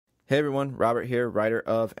Hey everyone, Robert here, writer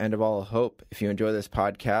of End of All Hope. If you enjoy this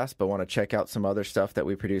podcast but want to check out some other stuff that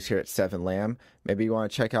we produce here at 7 Lamb, maybe you want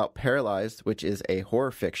to check out Paralyzed, which is a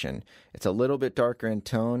horror fiction. It's a little bit darker in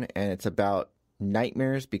tone, and it's about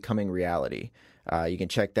nightmares becoming reality. You can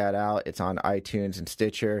check that out. It's on iTunes and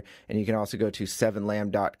Stitcher, and you can also go to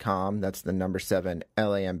 7lamb.com. That's the number 7,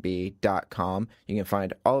 LAMB.com. You can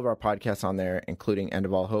find all of our podcasts on there, including End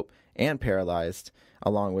of All Hope and Paralyzed,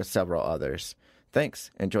 along with several others.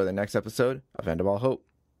 Thanks. Enjoy the next episode of End of All Hope.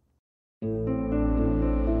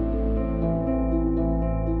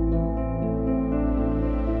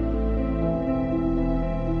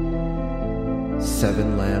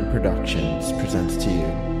 7 Lamb Productions presents to you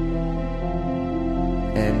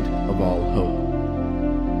End of All Hope.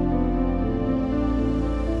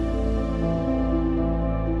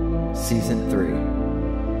 Season 3,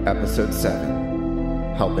 Episode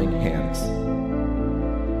 7, Helping Hands.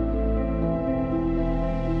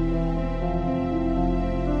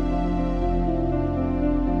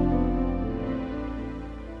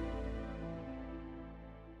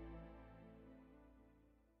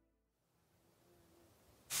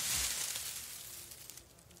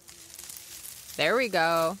 There we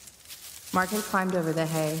go. Mark had climbed over the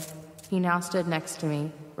hay. He now stood next to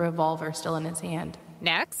me, revolver still in his hand.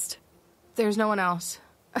 Next? There's no one else.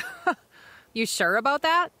 You sure about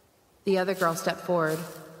that? The other girl stepped forward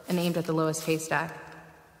and aimed at the lowest haystack.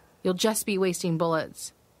 You'll just be wasting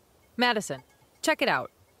bullets. Madison, check it out.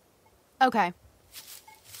 Okay.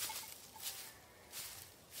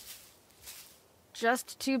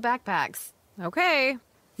 Just 2 backpacks. Okay.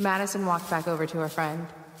 Madison walked back over to her friend.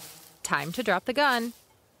 Time to drop the gun.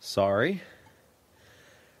 Sorry,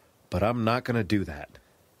 but I'm not going to do that.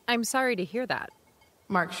 I'm sorry to hear that.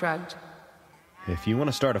 Mark shrugged. If you want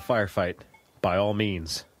to start a firefight, by all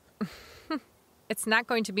means. It's not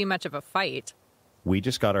going to be much of a fight. We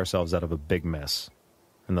just got ourselves out of a big mess,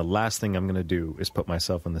 and the last thing I'm going to do is put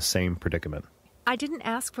myself in the same predicament. I didn't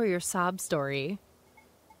ask for your sob story.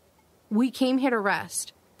 We came here to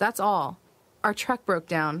rest. That's all. Our truck broke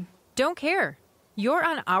down. Don't care. You're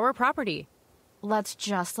on our property. Let's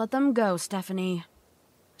just let them go, Stephanie.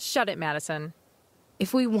 Shut it, Madison.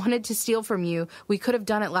 If we wanted to steal from you, we could have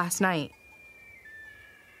done it last night.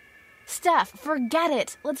 Steph, forget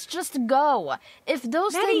it. Let's just go. If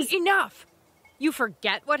those Maddie, things... enough! You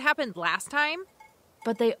forget what happened last time?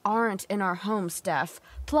 But they aren't in our home, Steph.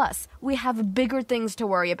 Plus, we have bigger things to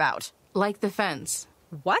worry about. Like the fence.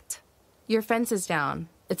 What? Your fence is down.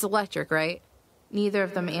 It's electric, right? Neither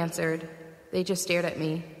of them answered. They just stared at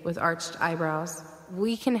me with arched eyebrows.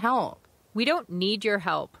 We can help. We don't need your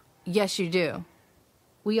help. Yes, you do.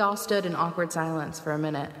 We all stood in awkward silence for a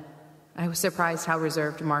minute. I was surprised how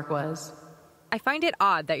reserved Mark was. I find it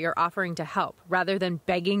odd that you're offering to help rather than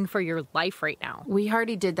begging for your life right now. We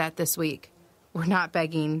already did that this week. We're not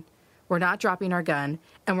begging, we're not dropping our gun,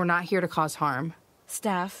 and we're not here to cause harm.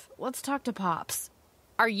 Steph, let's talk to Pops.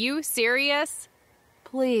 Are you serious?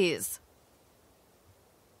 Please.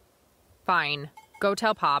 Fine. Go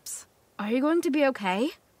tell Pops. Are you going to be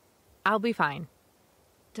okay? I'll be fine.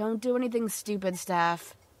 Don't do anything stupid,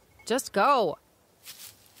 Steph. Just go.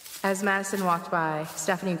 As Madison walked by,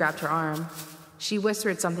 Stephanie grabbed her arm. She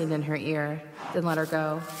whispered something in her ear, then let her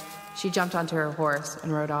go. She jumped onto her horse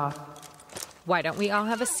and rode off. Why don't we all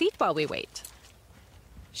have a seat while we wait?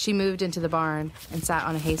 She moved into the barn and sat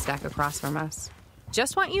on a haystack across from us.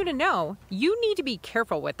 Just want you to know, you need to be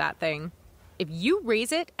careful with that thing. If you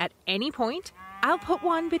raise it at any point, I'll put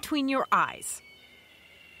one between your eyes.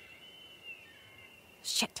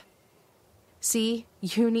 Shit. See,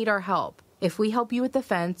 you need our help. If we help you with the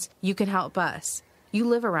fence, you can help us. You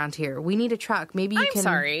live around here. We need a truck. Maybe you can... I'm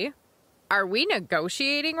sorry. Are we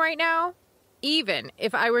negotiating right now? Even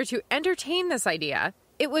if I were to entertain this idea,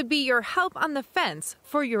 it would be your help on the fence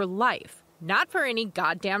for your life, not for any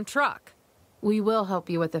goddamn truck. We will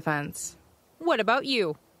help you with the fence. What about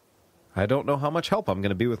you? I don't know how much help I'm going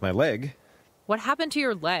to be with my leg. What happened to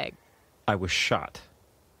your leg? I was shot.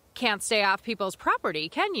 Can't stay off people's property,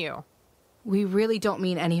 can you? We really don't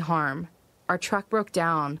mean any harm. Our truck broke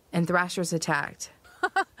down, and thrashers attacked.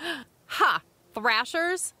 Ha!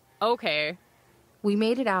 Thrashers? Okay. We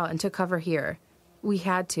made it out and took cover here. We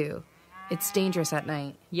had to. It's dangerous at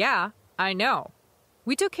night. Yeah, I know.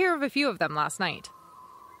 We took care of a few of them last night.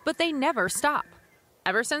 But they never stop.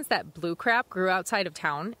 Ever since that blue crap grew outside of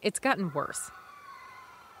town, it's gotten worse.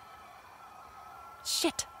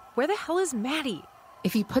 Shit! Where the hell is Maddie?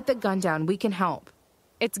 If you put the gun down, we can help.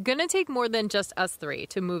 It's gonna take more than just us 3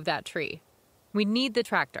 to move that tree. We need the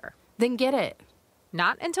tractor. Then get it.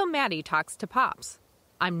 Not until Maddie talks to Pops.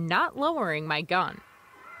 I'm not lowering my gun.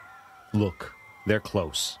 Look, they're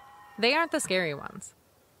close. They aren't the scary ones.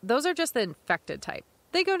 Those are just the infected type.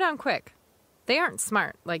 They go down quick. They aren't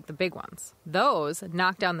smart like the big ones. Those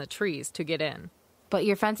knock down the trees to get in. But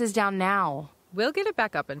your fence is down now. We'll get it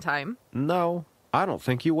back up in time. No, I don't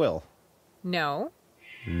think you will. No.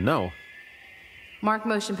 No. Mark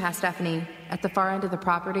motioned past Stephanie. At the far end of the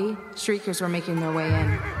property, shriekers were making their way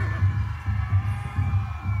in.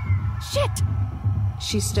 Shit!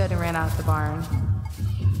 She stood and ran out of the barn.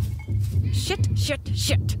 Shit.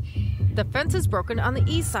 The fence is broken on the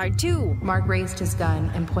east side, too. Mark raised his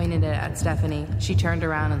gun and pointed it at Stephanie. She turned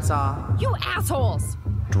around and saw. You assholes!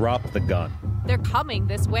 Drop the gun. They're coming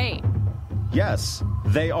this way. Yes,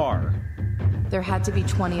 they are. There had to be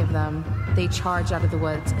 20 of them. They charged out of the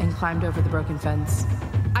woods and climbed over the broken fence.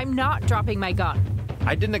 I'm not dropping my gun.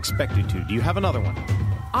 I didn't expect you to. Do you have another one?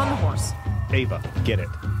 On the horse. Ava, get it.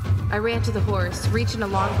 I ran to the horse, reached in a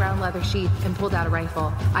long brown leather sheath, and pulled out a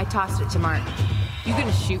rifle. I tossed it to Mark. You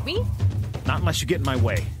gonna shoot me? Not unless you get in my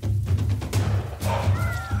way.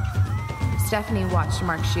 Stephanie watched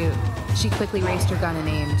Mark shoot. She quickly raised her gun and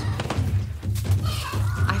aimed.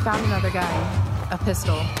 I found another gun, a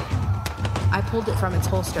pistol. I pulled it from its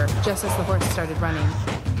holster just as the horse started running.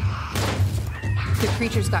 The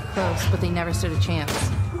creatures got close, but they never stood a chance.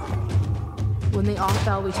 When they all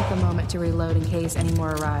fell, we took a moment to reload in case any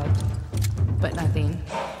more arrived. But nothing.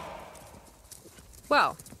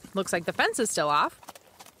 Well, looks like the fence is still off.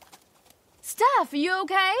 Steph, you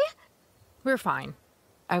okay? We're fine.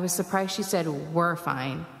 I was surprised she said we're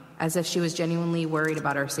fine, as if she was genuinely worried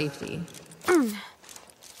about our safety.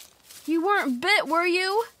 You weren't bit, were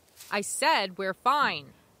you? I said we're fine.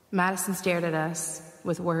 Madison stared at us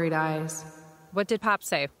with worried eyes. What did Pop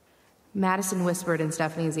say? Madison whispered in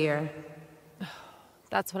Stephanie's ear.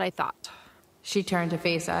 That's what I thought. She turned to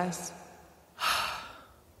face us.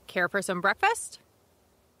 Care for some breakfast?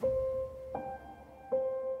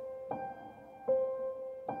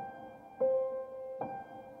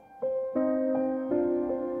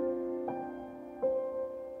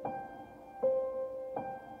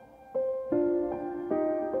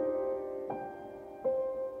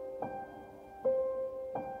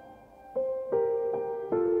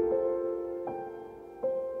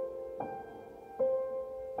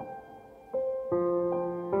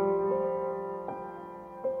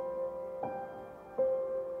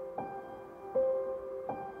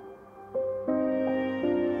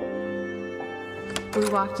 We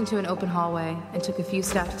walked into an open hallway and took a few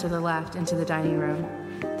steps to the left into the dining room.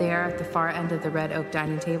 There, at the far end of the red oak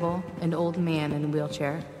dining table, an old man in a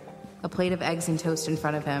wheelchair. A plate of eggs and toast in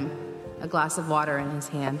front of him, a glass of water in his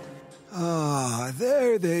hand. Ah,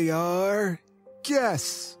 there they are.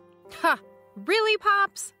 Guess. Ha! Really,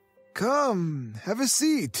 Pops? Come, have a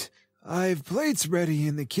seat. I've plates ready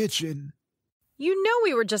in the kitchen. You know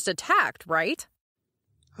we were just attacked, right?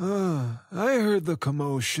 I heard the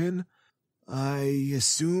commotion. I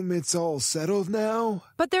assume it's all settled now?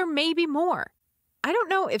 But there may be more. I don't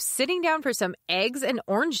know if sitting down for some eggs and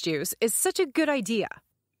orange juice is such a good idea.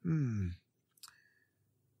 Well,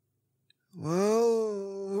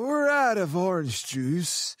 we're out of orange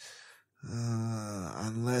juice.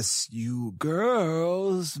 Unless you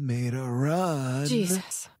girls made a run.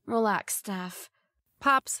 Jesus. Relax, Steph.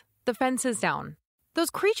 Pops, the fence is down. Those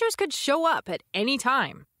creatures could show up at any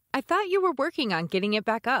time. I thought you were working on getting it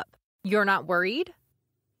back up. You're not worried?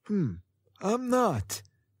 I'm not.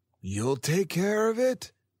 You'll take care of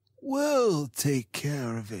it? We'll take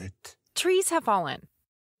care of it. Trees have fallen.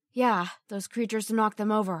 Yeah, those creatures knocked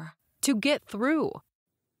them over. To get through.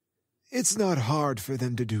 It's not hard for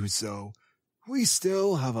them to do so. We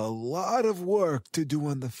still have a lot of work to do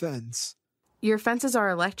on the fence. Your fences are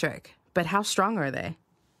electric, but how strong are they?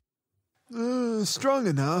 Strong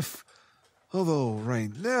enough. Although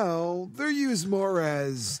right now, they're used more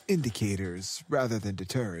as indicators rather than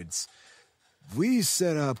deterrents. We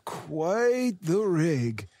set up quite the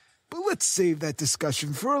rig, but let's save that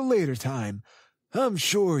discussion for a later time. I'm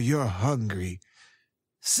sure you're hungry.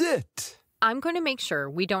 Sit. I'm going to make sure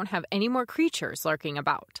we don't have any more creatures lurking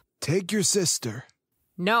about. Take your sister.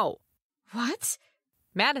 No. What?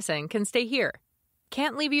 Madison can stay here.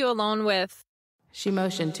 Can't leave you alone with... She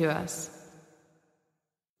motioned to us.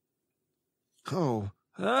 Oh,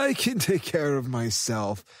 I can take care of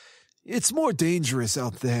myself. It's more dangerous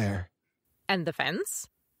out there. And the fence?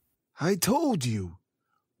 I told you.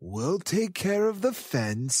 We'll take care of the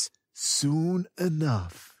fence soon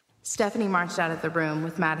enough. Stephanie marched out of the room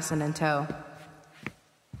with Madison in tow.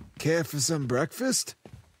 Care for some breakfast?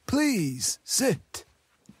 Please, sit.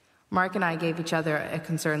 Mark and I gave each other a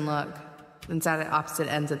concerned look, then sat at opposite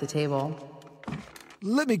ends of the table.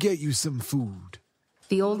 Let me get you some food.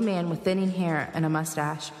 The old man with thinning hair and a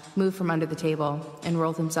mustache moved from under the table and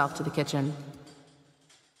rolled himself to the kitchen.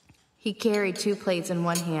 He carried 2 plates in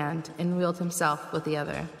one hand and wheeled himself with the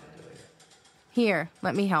other. Here,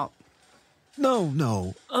 let me help.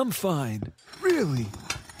 No, I'm fine. Really.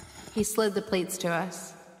 He slid the plates to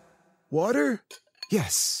us. Water?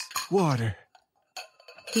 Yes, water.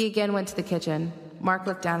 He again went to the kitchen. Mark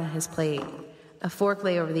looked down at his plate. A fork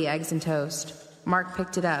lay over the eggs and toast. Mark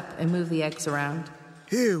picked it up and moved the eggs around.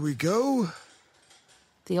 Here we go.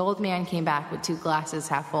 The old man came back with 2 glasses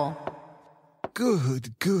half full.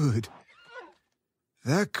 Good.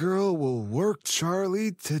 That girl will work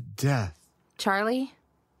Charlie to death. Charlie?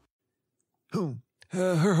 Oh,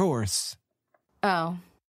 her horse. Oh.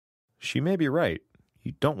 She may be right.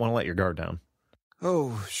 You don't want to let your guard down.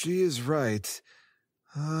 Oh, she is right.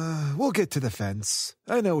 We'll get to the fence.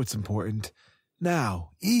 I know it's important. Now,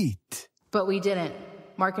 eat. But we didn't.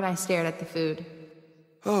 Mark and I stared at the food.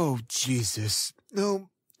 Oh, Jesus.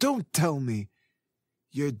 No, don't tell me.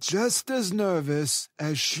 You're just as nervous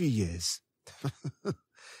as she is.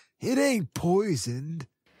 It ain't poisoned.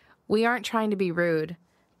 We aren't trying to be rude,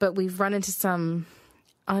 but we've run into some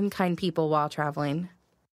unkind people while traveling.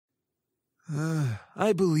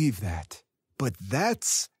 I believe that. But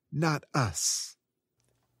that's not us.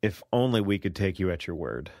 If only we could take you at your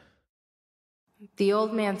word. The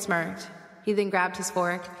old man smirked. He then grabbed his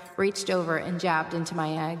fork, reached over, and jabbed into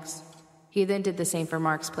my eggs. He then did the same for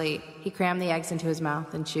Mark's plate. He crammed the eggs into his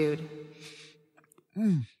mouth and chewed.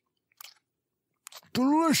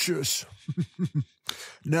 Delicious.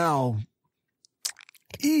 Now,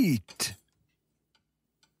 eat.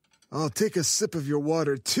 I'll take a sip of your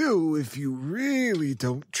water, too, if you really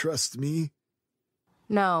don't trust me.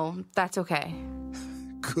 No, that's okay.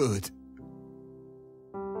 Good.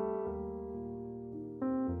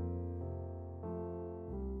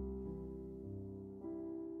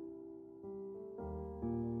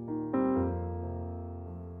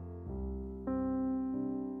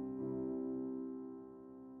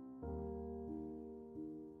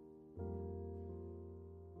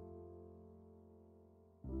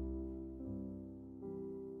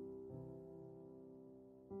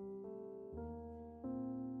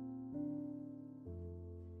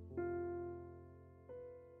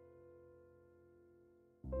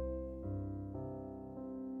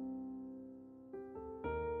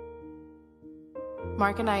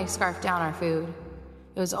 Mark and I scarfed down our food.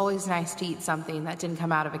 It was always nice to eat something that didn't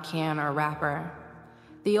come out of a can or a wrapper.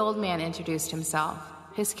 The old man introduced himself.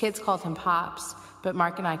 His kids called him Pops, but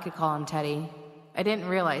Mark and I could call him Teddy. I didn't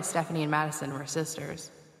realize Stephanie and Madison were sisters.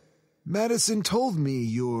 Madison told me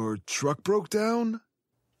your truck broke down?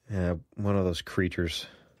 Yeah, one of those creatures.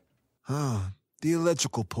 The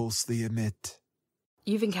electrical pulse they emit.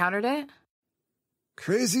 You've encountered it?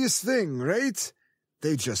 Craziest thing, right?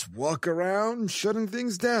 They just walk around shutting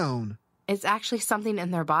things down. It's actually something in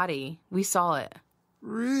their body. We saw it.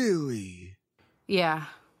 Really? Yeah.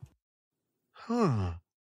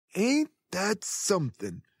 Ain't that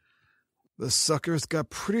something? The suckers got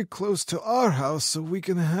pretty close to our house a week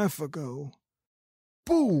and a half ago.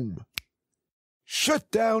 Boom! Shut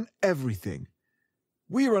down everything.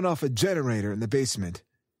 We run off a generator in the basement.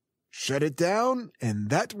 Shut it down, and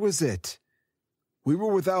that was it. We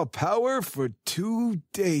were without power for 2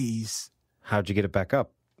 days. How'd you get it back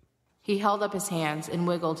up? He held up his hands and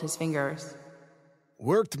wiggled his fingers.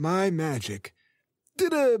 Worked my magic.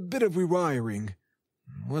 Did a bit of rewiring.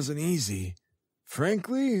 Wasn't easy.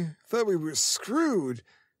 Frankly, thought we were screwed.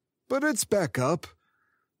 But it's back up.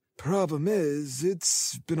 Problem is,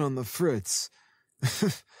 it's been on the fritz.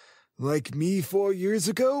 Like me 4 years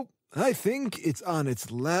ago, I think it's on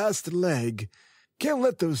its last leg. Can't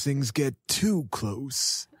let those things get too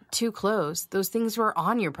close. Too close? Those things were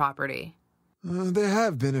on your property. There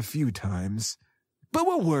have been a few times, but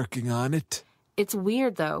we're working on it. It's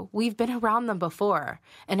weird, though. We've been around them before,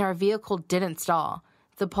 and our vehicle didn't stall.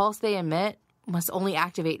 The pulse they emit must only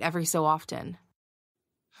activate every so often.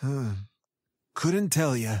 Couldn't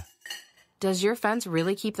tell you. Does your fence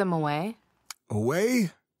really keep them away?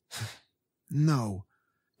 Away? No,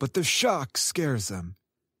 but the shock scares them,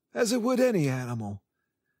 as it would any animal.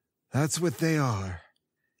 That's what they are.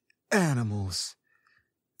 Animals.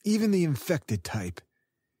 Even the infected type.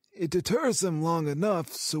 It deters them long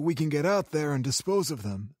enough so we can get out there and dispose of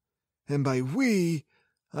them. And by we,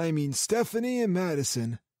 I mean Stephanie and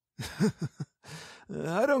Madison.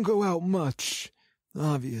 I don't go out much,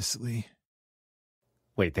 obviously.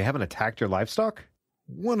 Wait, they haven't attacked your livestock?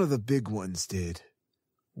 One of the big ones did.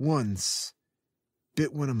 Once.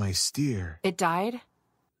 Bit one of my steer. It died?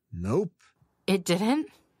 Nope. It didn't?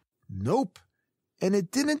 Nope. And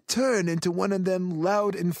it didn't turn into one of them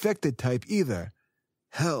loud infected type either.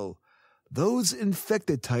 Hell, those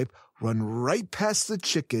infected type run right past the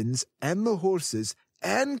chickens and the horses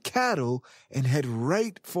and cattle and head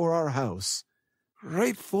right for our house.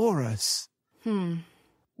 Right for us.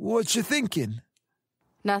 What you thinking?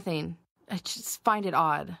 Nothing. I just find it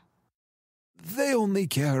odd. They only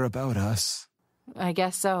care about us. I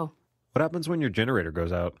guess so. What happens when your generator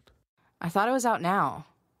goes out? I thought it was out now.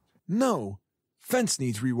 No. Fence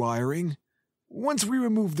needs rewiring. Once we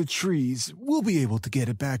remove the trees, we'll be able to get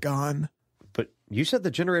it back on. But you said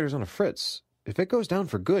the generator's on a fritz. If it goes down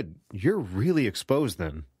for good, you're really exposed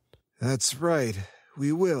then. That's right.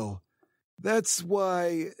 We will. That's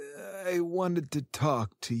why I wanted to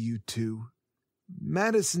talk to you two.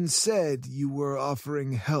 Madison said you were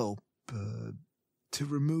offering help, to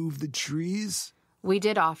remove the trees? We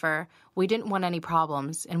did offer. We didn't want any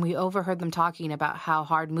problems, and we overheard them talking about how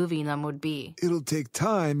hard moving them would be. It'll take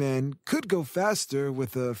time and could go faster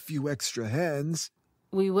with a few extra hands.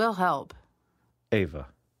 We will help. Ava.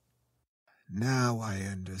 Now I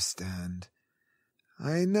understand.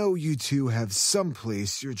 I know you two have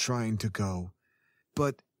someplace you're trying to go,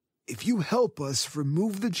 but if you help us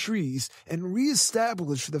remove the trees and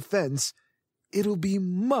reestablish the fence, it'll be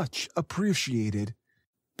much appreciated.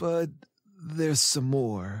 But there's some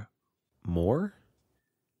more. More?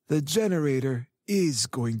 The generator is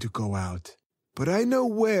going to go out, but I know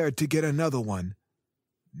where to get another one.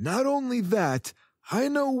 Not only that, I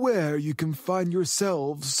know where you can find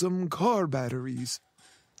yourselves some car batteries.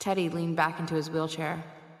 Teddy leaned back into his wheelchair.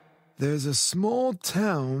 There's a small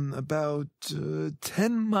town about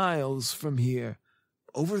 10 miles from here,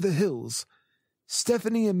 over the hills.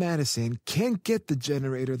 Stephanie and Madison can't get the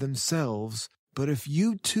generator themselves, but if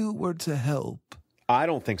you two were to help... I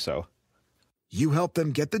don't think so. You help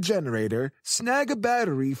them get the generator, snag a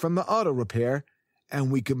battery from the auto repair, and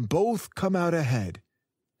we can both come out ahead.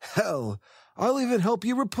 Hell, I'll even help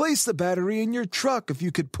you replace the battery in your truck if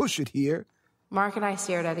you could push it here. Mark and I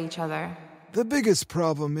stared at each other. The biggest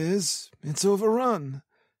problem is it's overrun.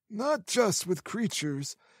 Not just with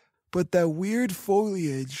creatures, but that weird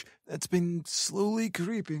foliage that's been slowly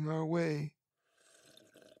creeping our way.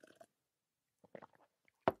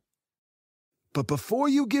 But before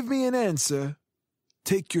you give me an answer,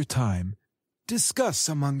 take your time. Discuss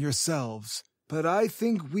among yourselves. But I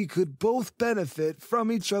think we could both benefit from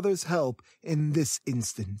each other's help in this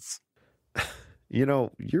instance. You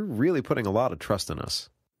know, you're really putting a lot of trust in us.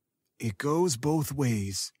 It goes both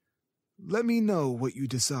ways. Let me know what you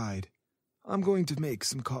decide. I'm going to make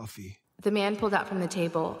some coffee. The man pulled out from the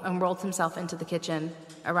table and rolled himself into the kitchen,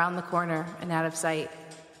 around the corner and out of sight.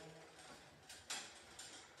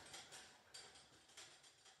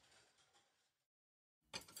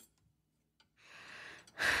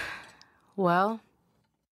 Well...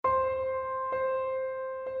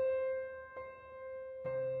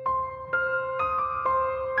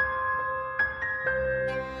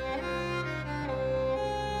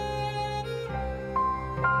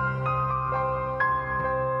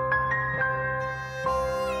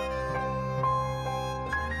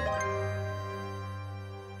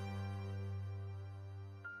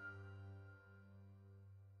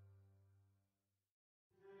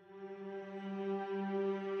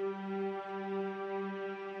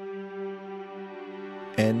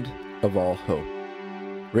 End of All Hope.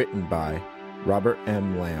 Written by Robert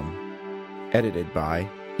M. Lamb. Edited by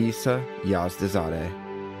Issa Yazdazadeh.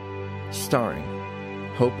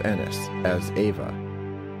 Starring Hope Ennis as Ava,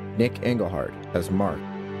 Nick Engelhardt as Mark,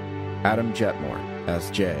 Adam Jetmore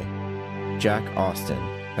as Jay, Jack Austin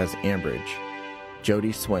as Ambridge,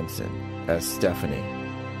 Jodie Swenson as Stephanie,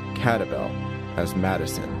 Catabel as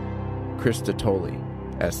Madison, Krista Tolley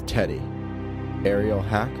as Teddy, Ariel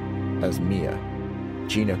Hack as Mia,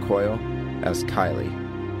 Gina Coyle as Kylie,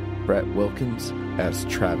 Brett Wilkins as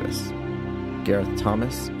Travis, Gareth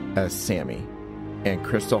Thomas as Sammy, and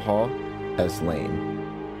Crystal Hall as Lane.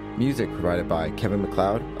 Music provided by Kevin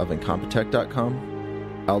MacLeod of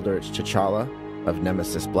Incompetech.com, Eldritch T'Challa of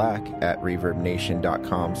Nemesis Black at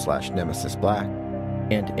ReverbNation.com/NemesisBlack,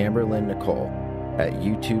 and Amberlynn Nicole at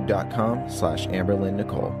YouTube.com/Amberlynn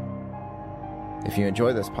Nicole. If you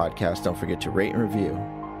enjoy this podcast, don't forget to rate and review.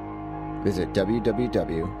 Visit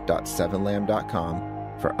www.7lamb.com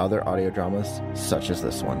for other audio dramas such as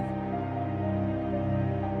this one.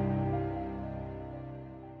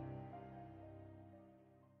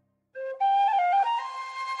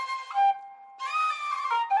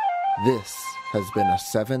 This has been a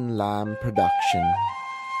 7 Lamb production.